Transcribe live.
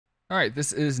Alright,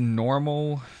 this is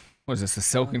normal. What is this? The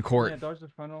Silken Court. Yeah, dodge the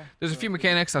funnel. There's a few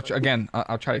mechanics. I'll try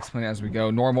to explain it as we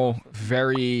go. Normal,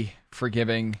 very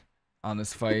forgiving on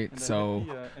this fight. So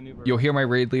you'll hear my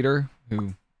raid leader,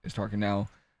 who is talking now,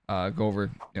 go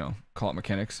over, call out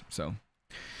mechanics. So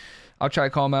I'll try to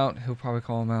call him out. He'll probably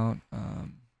call him out.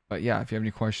 But yeah, if you have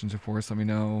any questions, of course, let me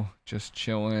know. Just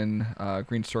chilling.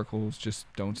 Green circles, just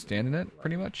don't stand in it,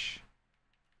 pretty much.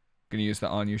 Gonna use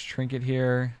the unused trinket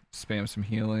here. Spam some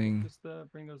healing. Just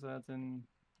bring those ads in.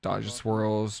 Dodge the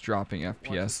swirls, dropping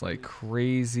FPS like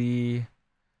crazy.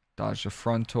 Dodge the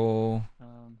frontal.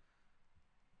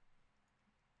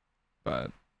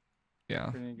 But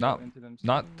yeah,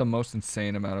 not the most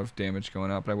insane amount of damage going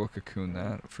out, but I will cocoon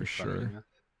that for sure.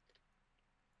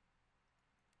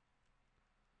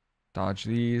 Dodge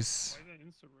these.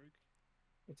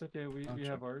 It's okay, we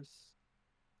have ours.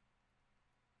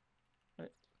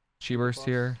 Right. Chi burst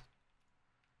here.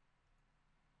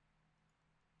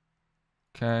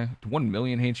 Okay, 1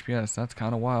 million HPS. That's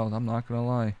kind of wild. I'm not gonna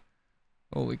lie.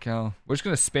 Holy cow. We're just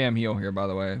gonna spam heal here, by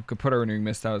the way. Could put our renewing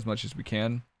mist out as much as we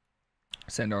can.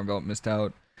 Send our envelop mist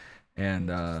out, and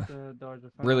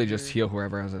really just heal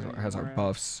whoever has our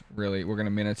buffs. Really, we're gonna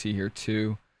Mana Tea here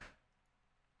too.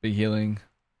 Big healing.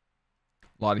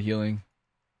 A lot of healing.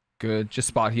 Good. Just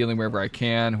spot healing wherever I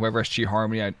can. Whoever has Chi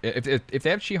Harmony, if they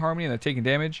have Chi Harmony and they're taking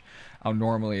damage, I'll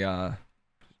normally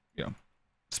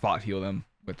spot heal them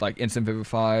with like instant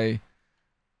vivify.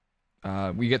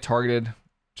 We get targeted,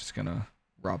 just gonna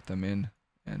rob them in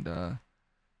and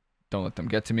don't let them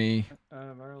get to me.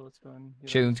 Let's go and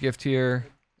Shaylin's gift here.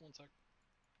 1 sec.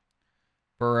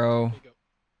 Burrow.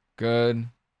 Good.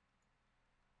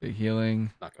 Big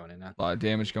healing. Not going in now. A lot of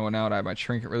damage going out. I have my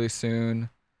trinket really soon.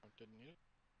 Didn't need it.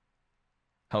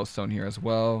 Hellstone here as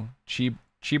well. Chi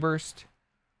burst.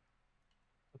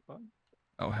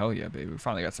 Oh hell yeah, baby! We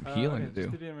finally got some healing to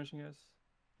do. Do damage, guys.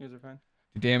 You guys are fine.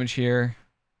 Do damage here.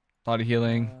 A lot of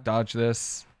healing. Dodge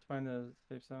this. Find the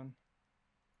safe zone.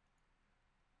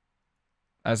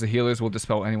 As the healers, we'll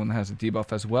dispel anyone that has a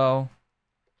debuff as well.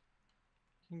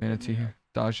 Mana Tea here.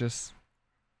 Dodge this.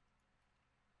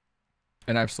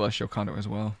 And I have Celestial Condor as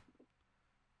well.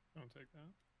 I'll take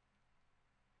that.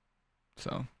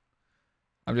 So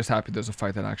I'm just happy there's a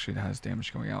fight that actually has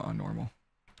damage going out on normal.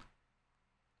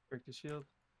 Break the shield.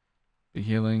 Big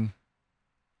healing.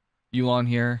 Yulon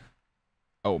here.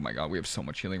 Oh my god, we have so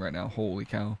much healing right now. Holy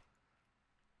cow.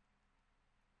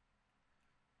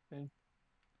 Okay.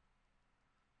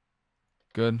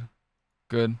 Good.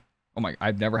 Good. Oh my,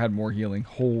 I've never had more healing.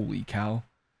 Holy cow.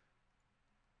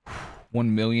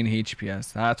 1 million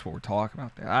HPS. That's what we're talking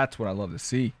about there. That's what I love to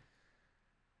see.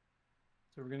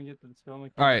 So we're gonna get the dispel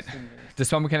mechanic. Alright.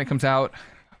 Dispel mechanic comes out.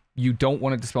 You don't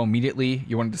want to dispel immediately.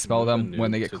 You want to dispel them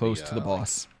when they get close to the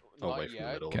boss. Away from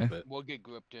the middle okay. a bit. We'll get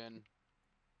gripped in.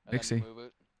 Mixie.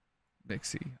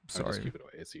 Mixie. I'm sorry. Just keep it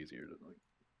away. It's easier to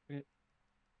like.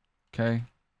 Okay.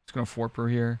 Just gonna 4-pro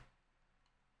here.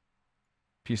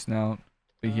 Peace out.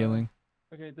 Big healing.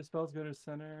 Okay, dispels go to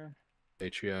center.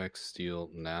 Atriac, Steel,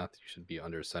 Nath, you should be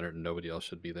under center. Nobody else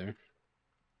should be there.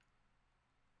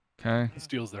 Okay.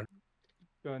 Steel's there.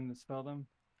 Go ahead and dispel them.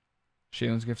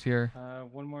 Shaylin's gift here.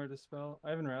 One more dispel.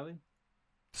 I have an rally.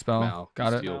 Spell. Mal,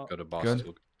 Got Steel, it. go to boss.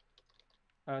 Good.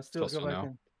 Still Steel, go back now.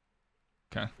 in.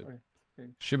 Okay. Okay.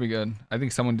 Should be good. I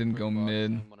think someone didn't go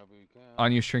mid.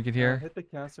 Unused trinket here. Hit the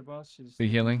caster boss. She's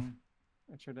Big healing.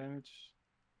 Extra damage.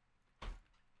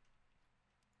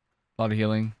 A lot of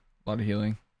healing. A lot of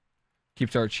healing.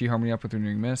 Keeps our Chi Harmony up with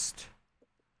Renewing Mist.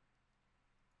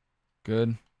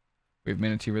 Good. We have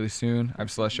Mana Tea really soon. I have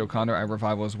Celestial Conduit. I have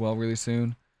Revival as well really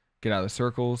soon. Get out of the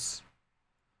circles.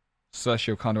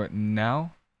 Celestial Conduit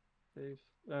now. Safe.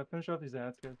 Finish off these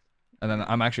ads, guys. And then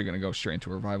I'm actually going to go straight into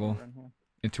Revival.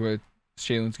 Into a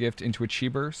Shaylin's Gift. Into a Chi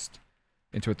Burst.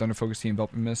 Into a Thunder Focus Team.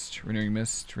 Enveloping Mist. Renewing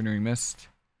Mist. Renewing Mist.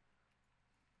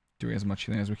 Doing as much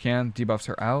healing as we can. Debuffs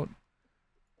are out.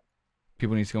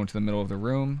 People need to go into the middle of the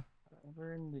room.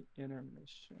 We're in the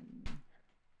intermission.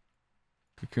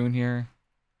 Cocoon here.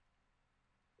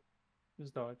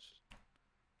 Just dodge.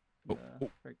 Oh,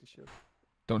 break the shield.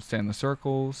 Don't stay in the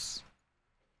circles.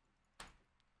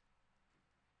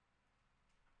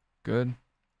 Good.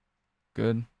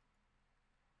 Good.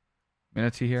 Mana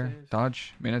Tea here. Safe.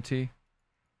 Dodge. Mana Tea.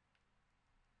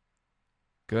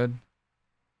 Good.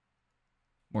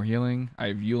 More healing. I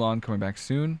have Yulon coming back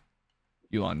soon.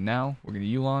 Yulon now. We're going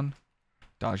to Yulon.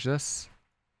 Dodge this.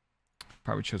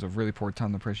 Probably chose a really poor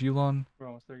time to press Yulon. We're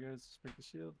almost there, guys. Just break the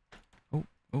shield.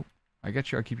 Oh. I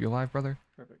get you. I'll keep you alive, brother.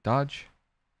 Perfect. Dodge.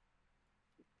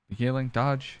 Big healing.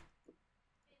 Dodge.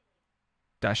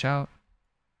 Dash out.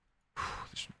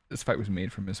 This fight was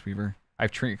made for Mistweaver. I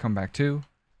have Trinket come back too.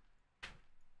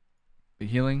 Be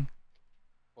healing.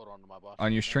 Hold on to my boss.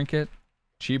 Unused Trinket.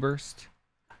 Chi Burst.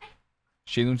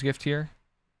 Sheilun's Gift here.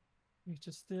 We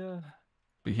just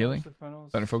Be healing.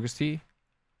 Thunder Focus Tea.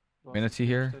 Mana Tea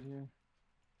here.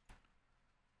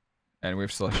 And we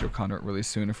have Celestial Conduit really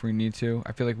soon if we need to.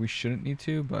 I feel like we shouldn't need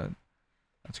to, but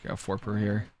let's go 4 per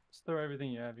here. Just throw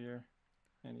everything you have here.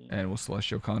 And we'll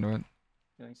Celestial Conduit.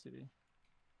 Healing CD.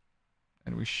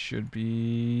 And we should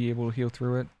be able to heal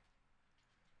through it.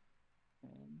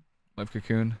 And Live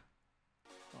Cocoon.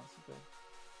 boss is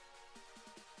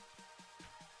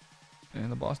dead.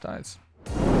 And the boss dies.